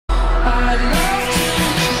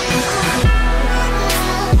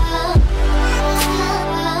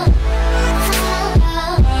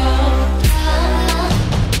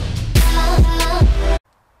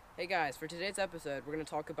guys, for today's episode, we're going to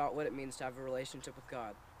talk about what it means to have a relationship with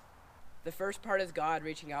God. The first part is God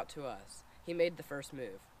reaching out to us. He made the first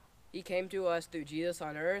move. He came to us through Jesus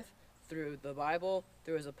on earth, through the Bible,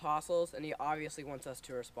 through his apostles, and he obviously wants us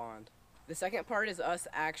to respond. The second part is us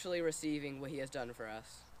actually receiving what he has done for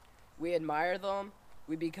us. We admire them,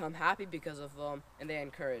 we become happy because of them, and they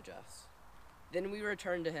encourage us. Then we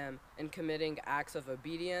return to him in committing acts of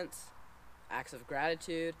obedience, acts of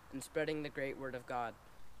gratitude, and spreading the great word of God.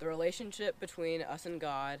 The relationship between us and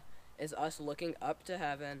God is us looking up to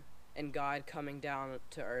heaven and God coming down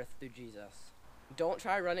to earth through Jesus. Don't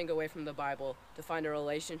try running away from the Bible to find a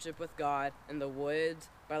relationship with God in the woods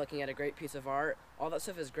by looking at a great piece of art. All that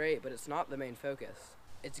stuff is great, but it's not the main focus.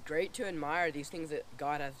 It's great to admire these things that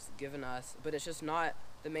God has given us, but it's just not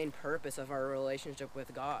the main purpose of our relationship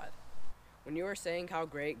with God. When you are saying how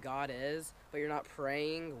great God is, but you're not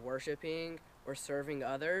praying, worshiping, or serving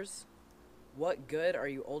others, what good are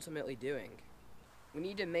you ultimately doing? We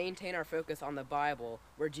need to maintain our focus on the Bible,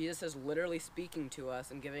 where Jesus is literally speaking to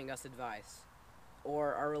us and giving us advice,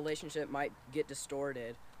 or our relationship might get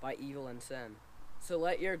distorted by evil and sin. So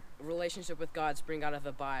let your relationship with God spring out of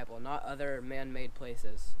the Bible, not other man-made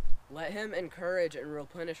places. Let him encourage and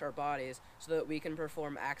replenish our bodies so that we can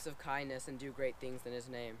perform acts of kindness and do great things in his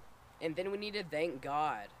name. And then we need to thank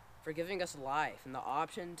God for giving us life and the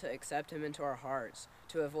option to accept him into our hearts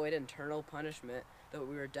to avoid eternal punishment that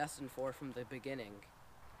we were destined for from the beginning.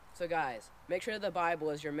 So guys, make sure the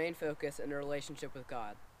Bible is your main focus in a relationship with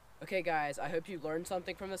God. Okay guys, I hope you learned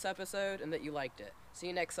something from this episode and that you liked it. See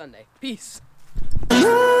you next Sunday. Peace!